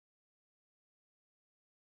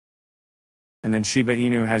And then Shiba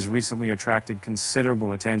Inu has recently attracted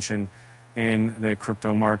considerable attention in the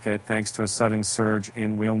crypto market thanks to a sudden surge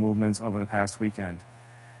in whale movements over the past weekend.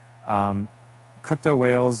 Crypto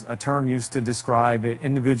whales, a term used to describe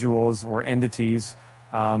individuals or entities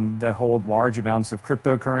that hold large amounts of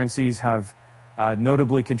cryptocurrencies, have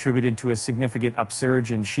notably contributed to a significant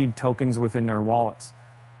upsurge in SHIB tokens within their wallets.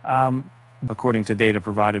 According to data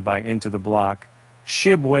provided by Into the Block,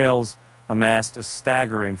 SHIB whales amassed a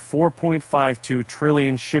staggering 4.52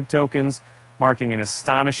 trillion SHIB tokens, marking an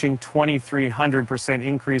astonishing 2,300%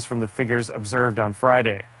 increase from the figures observed on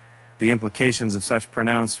Friday. The implications of such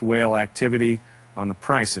pronounced whale activity on the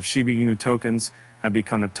price of Shiba Inu tokens have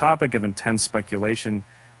become a topic of intense speculation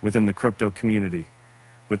within the crypto community.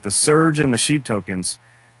 With the surge in the SHIB tokens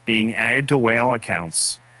being added to whale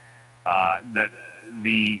accounts,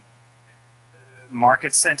 the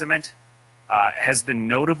market sentiment has been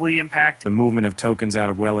notably impacted. The movement of tokens out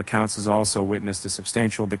of whale accounts has also witnessed a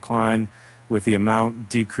substantial decline, with the amount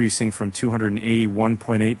decreasing from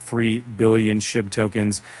 281.83 billion SHIB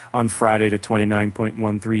tokens on Friday to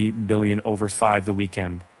 29.13 billion over the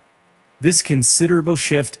weekend. This considerable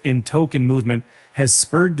shift in token movement has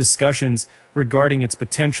spurred discussions regarding its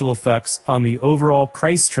potential effects on the overall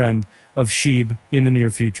price trend of SHIB in the near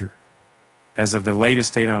future. As of the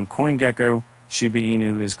latest data on CoinGecko, Shiba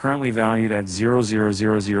Inu is currently valued at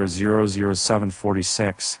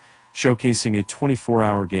 0.0000746, showcasing a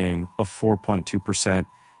 24-hour gain of 4.2%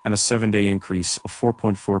 and a 7-day increase of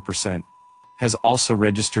 4.4%, has also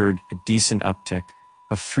registered a decent uptick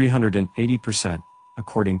of 380%,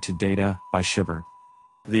 according to data by SHIB.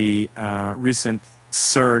 The recent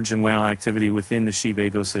surge in whale activity within the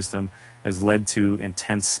SHIB ecosystem has led to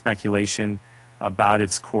intense speculation about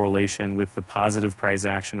its correlation with the positive price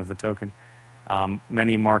action of the token.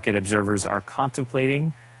 Many market observers are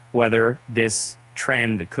contemplating whether this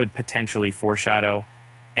trend could potentially foreshadow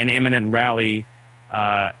an imminent rally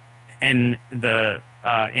in the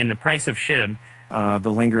price of SHIB. The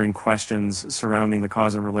lingering questions surrounding the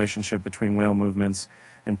causal relationship between whale movements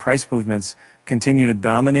and price movements continue to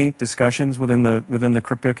dominate discussions within the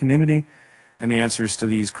crypto community, and the answers to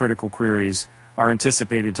these critical queries are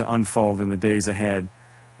anticipated to unfold in the days ahead,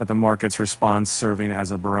 with the market's response serving as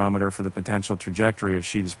a barometer for the potential trajectory of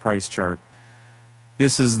SHIB's price chart.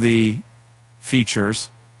 This is the features.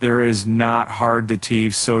 There is not hard to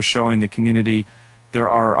achieve, so showing the community there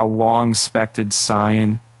are a long-expected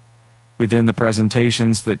sign within the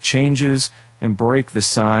presentations that changes and break the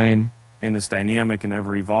sign in this dynamic and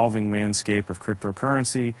ever-evolving landscape of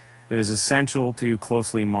cryptocurrency. It is essential to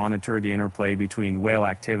closely monitor the interplay between whale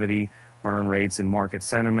activity, burn rates, and market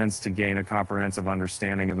sentiments to gain a comprehensive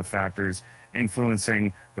understanding of the factors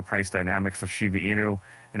influencing the price dynamics of Shiba Inu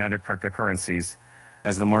and other cryptocurrencies.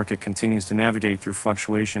 As the market continues to navigate through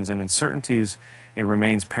fluctuations and uncertainties, it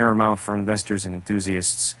remains paramount for investors and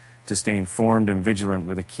enthusiasts to stay informed and vigilant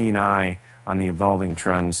with a keen eye on the evolving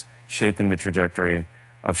trends shaping the trajectory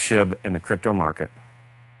of SHIB in the crypto market.